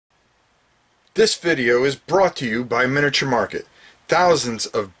This video is brought to you by Miniature Market. Thousands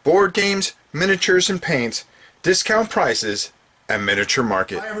of board games, miniatures, and paints, discount prices at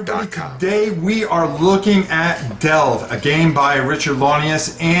miniaturemarket.com. Today we are looking at Delve, a game by Richard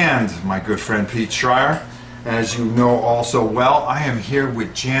Launius and my good friend Pete Schreier. As you know all so well, I am here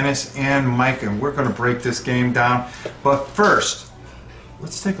with Janice and Mike, and we're going to break this game down. But first,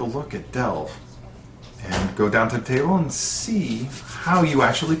 let's take a look at Delve and go down to the table and see how you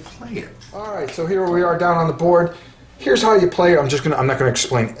actually play it. Alright, so here we are down on the board. Here's how you play it. I'm not going to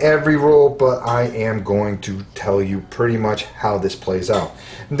explain every rule, but I am going to tell you pretty much how this plays out.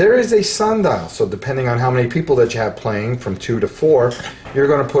 There is a sundial, so depending on how many people that you have playing, from 2 to 4, you're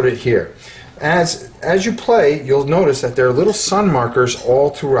going to put it here. As you play, you'll notice that there are little sun markers all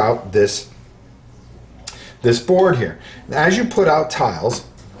throughout this board here. As you put out tiles,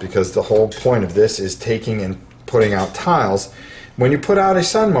 because the whole point of this is taking and putting out tiles, when you put out a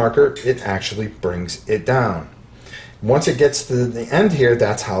sun marker, it actually brings it down. Once it gets to the end here,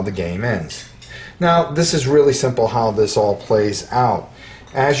 that's how the game ends. Now, this is really simple how this all plays out.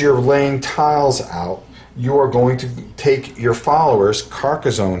 As you're laying tiles out, you are going to take your followers,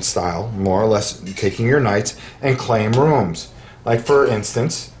 Carcassonne style, more or less taking your knights, and claim rooms. Like for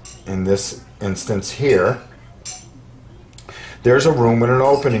instance, in this instance here, there's a room with an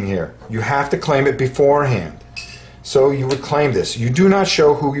opening here. You have to claim it beforehand. So you would claim this. You do not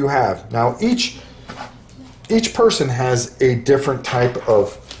show who you have. Now each person has a different type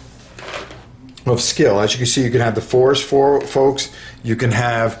of skill. As you can see, you can have the forest folks, you can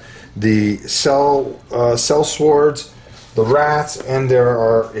have the cell swords, the rats, and there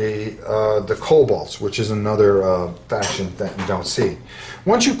are the kobolds, which is another faction that you don't see.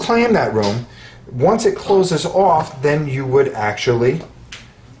 Once you claim that room, once it closes off, then you would actually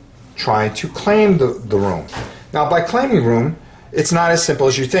try to claim the room. Now, by claiming room, it's not as simple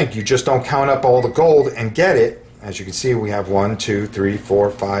as you think. You just don't count up all the gold and get it. As you can see, we have 1, 2, 3,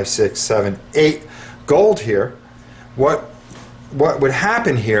 4, 5, 6, 7, 8 gold here. What would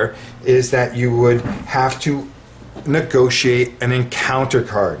happen here is that you would have to negotiate an encounter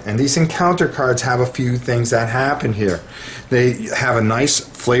card. And these encounter cards have a few things that happen here. They have a nice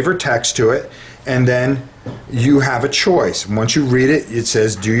flavor text to it, and then you have a choice. Once you read it, it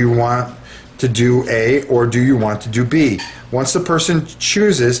says, do you want to do A or do you want to do B? Once the person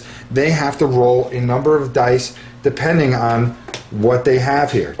chooses, they have to roll a number of dice depending on what they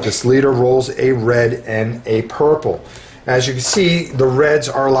have here. This leader rolls a red and a purple. As you can see, the reds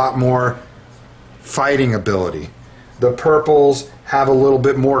are a lot more fighting ability. The purples have a little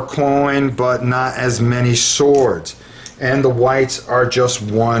bit more coin, but not as many swords. And the whites are just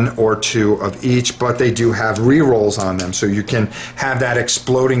 1 or 2 of each, but they do have re-rolls on them, so you can have that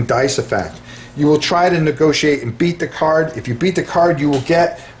exploding dice effect. You will try to negotiate and beat the card. If you beat the card, you will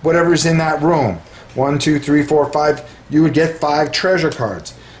get whatever's in that room. 1, 2, 3, 4, 5. You would get 5 treasure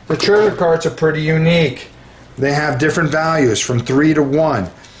cards. The treasure cards are pretty unique. They have different values from 3 to 1.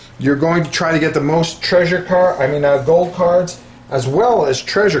 You're going to try to get the most gold cards as well as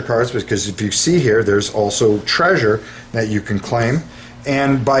treasure cards, because if you see here, there's also treasure that you can claim.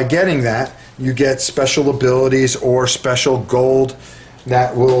 And by getting that, you get special abilities or special gold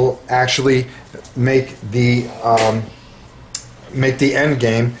that will actually make the end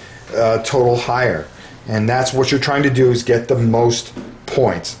game total higher. And that's what you're trying to do, is get the most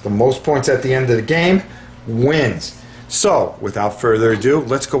points. The most points at the end of the game wins. So, without further ado,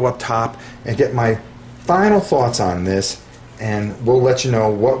 let's go up top and get my final thoughts on this, and we'll let you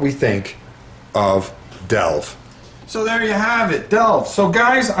know what we think of Delve. So there you have it, Delve. So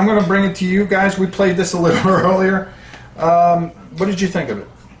guys, I'm going to bring it to you guys. We played this a little earlier. What did you think of it?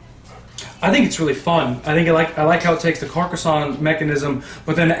 I think it's really fun. I like how it takes the Carcassonne mechanism,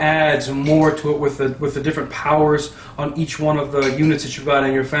 but then adds more to it with the different powers on each one of the units that you've got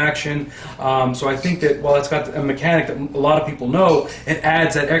in your faction. So I think that while it's got a mechanic that a lot of people know, it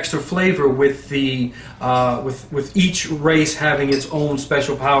adds that extra flavor with the with each race having its own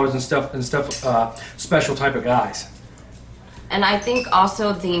special powers and special type of guys. And I think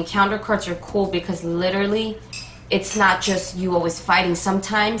also the encounter cards are cool because literally, it's not just you always fighting.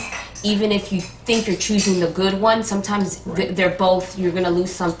 Sometimes, even if you think you're choosing the good one, sometimes they're both, you're going to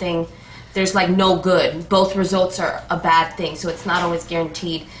lose something. There's like no good. Both results are a bad thing, so it's not always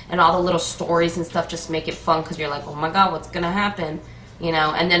guaranteed. And all the little stories and stuff just make it fun because you're like, oh my god, what's going to happen? You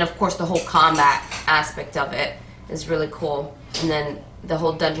know, and then of course the whole combat aspect of it is really cool. And then the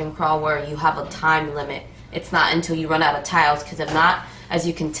whole dungeon crawl where you have a time limit. It's not until you run out of tiles, because if not, as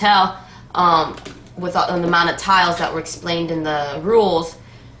you can tell, with the amount of tiles that were explained in the rules,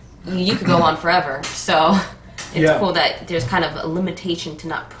 you could go on forever. So it's cool that there's kind of a limitation to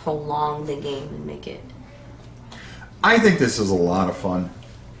not prolong the game and make it. I think this is a lot of fun.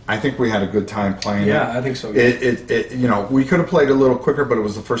 I think we had a good time playing it. Yeah, I think so. You know, we could have played a little quicker, but it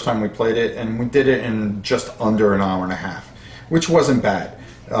was the first time we played it, and we did it in just under an hour and a half, which wasn't bad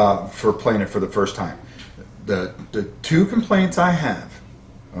for playing it for the first time. The two complaints I have,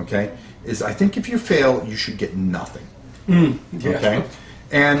 okay, is I think if you fail, you should get nothing. Okay?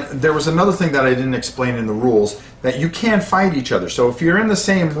 And there was another thing that I didn't explain in the rules, that you can't fight each other. So if you're in the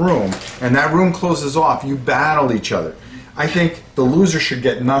same room and that room closes off, you battle each other. I think the loser should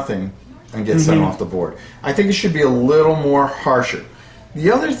get nothing and get sent off the board. I think it should be a little more harsher.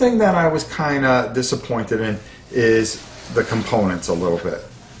 The other thing that I was kind of disappointed in is the components a little bit.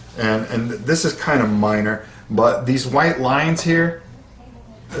 And this is kind of minor, but these white lines here,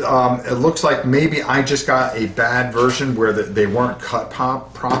 it looks like maybe I just got a bad version where they weren't cut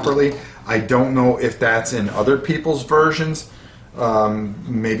properly. I don't know if that's in other people's versions.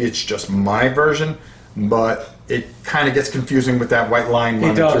 Maybe it's just my version, but it kind of gets confusing with that white line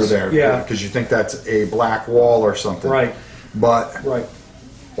running through there. Because you think that's a black wall or something. Right. But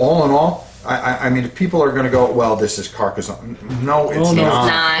all in all, I mean, if people are going to go, well, this is Carcassonne. No, it's not. It's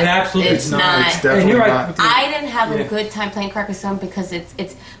not. It absolutely it's is not. It's definitely not. I didn't have a good time playing Carcassonne because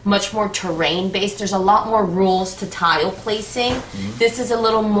it's much more terrain based. There's a lot more rules to tile placing. This is a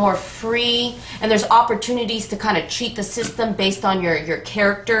little more free, and there's opportunities to kind of cheat the system based on your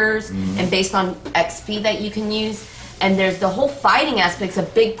characters and based on XP that you can use. And there's the whole fighting aspect's a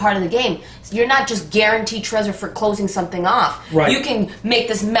big part of the game. So you're not just guaranteed treasure for closing something off. Right. You can make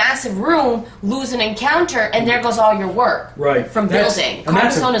this massive room, lose an encounter, and there goes all your work. Right. From building.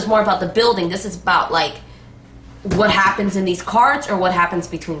 Carcassonne is more about the building. This is about like what happens in these cards or what happens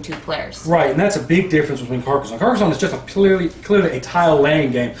between two players. Right, and that's a big difference between Carcassonne. Carcassonne is just clearly a tile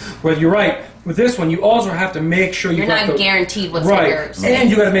laying game. Where you're right, with this one you also have to make sure you're not guaranteed what's in your space. And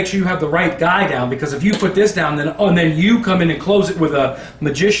you got to make sure you have the right guy down, because if you put this down, then you come in and close it with a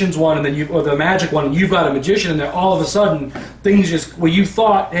magician's one, and then or the magic one, and you've got a magician, and then all of a sudden things just you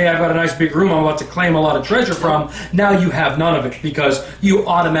thought, hey, I've got a nice big room I'm about to claim a lot of treasure from. Now you have none of it because you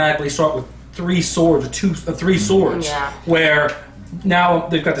automatically start with 3 swords or 3 swords, where now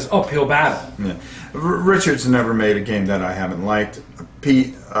they've got this uphill battle. Yeah. Richard's never made a game that I haven't liked.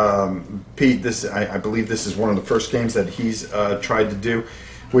 Pete, I believe this is one of the first games that he's tried to do,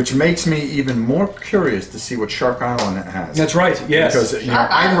 which makes me even more curious to see what Shark Island has. That's right. Yes. Because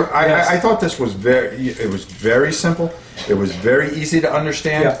I thought this was very simple. It was very easy to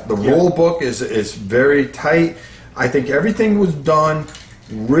understand. The rule book is very tight. I think everything was done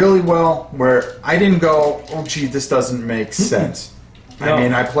really well, where I didn't go, oh gee, this doesn't make sense. No. I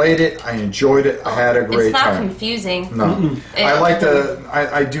mean, I played it, I enjoyed it, I had a great time. It's not confusing. No,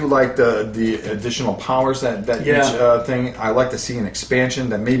 I do like the additional powers that each thing. I like to see an expansion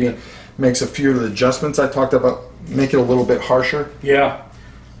that maybe makes a few of the adjustments I talked about, make it a little bit harsher. Yeah.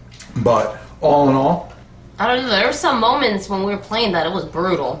 But all in all, I don't know. There were some moments when we were playing that it was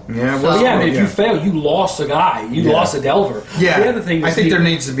brutal. Yeah, well, if you fail, you lost a guy. You lost a delver. Yeah, the other thing I think there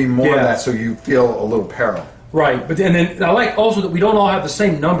needs to be more of that, so you feel a little peril. Right, but then I like also that we don't all have the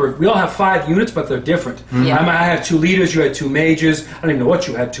same number. We all have 5 units, but they're different. I have 2 leaders. You had 2 mages. I don't even know what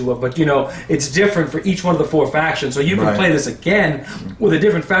you had 2 of, but it's different for each one of the 4 factions. So you can play this again with a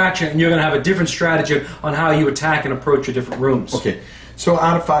different faction, and you're going to have a different strategy on how you attack and approach your different rooms. Okay. So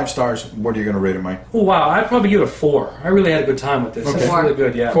out of 5 stars, what are you going to rate it, Mike? Oh, wow. I'd probably give it a 4. I really had a good time with this. Okay. It's really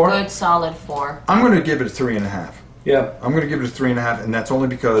good, yeah. 4? Good, solid 4. I'm going to give it a 3.5. Yeah. I'm going to give it a 3.5, and that's only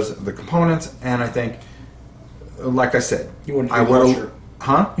because of the components, and I think, like I said, you want it to be harsher.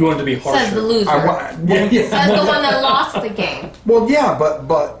 Huh? You want it to be harsher. Says the loser. Says the one that lost the game. Well, yeah,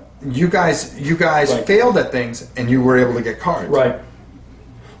 but you guys failed at things, and you were able to get cards. Right.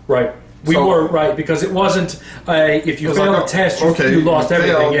 Right. We were right, because it wasn't if you failed a test, you lost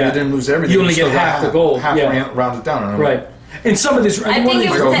everything. You didn't lose everything. You only get half the gold. Rounded down. Right. And some of this, I think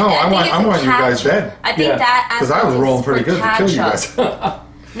I want you guys dead. I think that because I was rolling pretty good to kill you guys.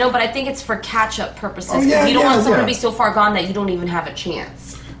 No, but I think it's for catch-up purposes. Because you don't want someone to be so far gone that you don't even have a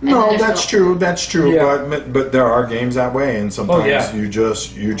chance. No, that's true. That's true. Yeah. But there are games that way, and sometimes you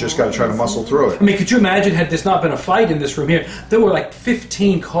just got to try to muscle through it. I mean, could you imagine had this not been a fight in this room here? There were like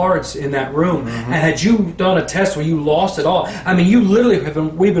 15 cards in that room, and had you done a test where you lost it all, I mean, you literally have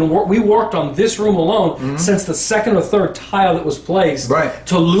been. We worked on this room alone since the 2nd or 3rd tile that was placed. Right.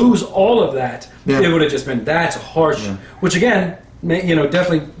 To lose all of that, it would have just been that's harsh. Which again,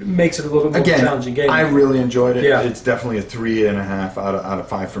 definitely makes it a little bit more challenging game. I really enjoyed it. Yeah. It's definitely a 3.5 out of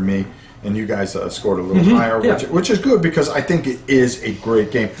 5 for me. and you guys scored a little higher, yeah. which is good because I think it is a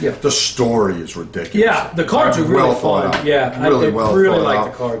great game. Yeah. The story is ridiculous. Yeah, the cards are really well fun. thought out. Yeah, really I well really thought like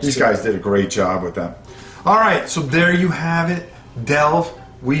out. the cards. These too. guys did a great job with them. All right, so there you have it, Delve.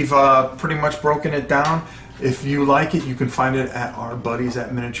 We've pretty much broken it down. If you like it, you can find it at our buddies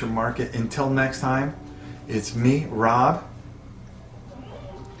at Miniature Market. Until next time, it's me, Rob.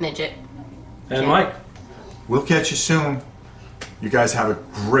 Midget. And Mike. We'll catch you soon. You guys have a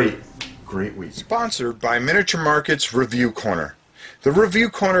great week. Sponsored by Miniature Market's Review Corner. The Review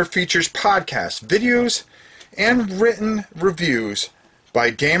Corner features podcasts, videos, and written reviews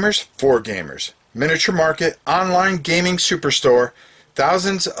by gamers for gamers. Miniature Market, online gaming superstore,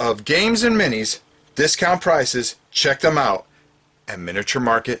 thousands of games and minis, discount prices. Check them out at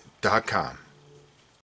miniaturemarket.com.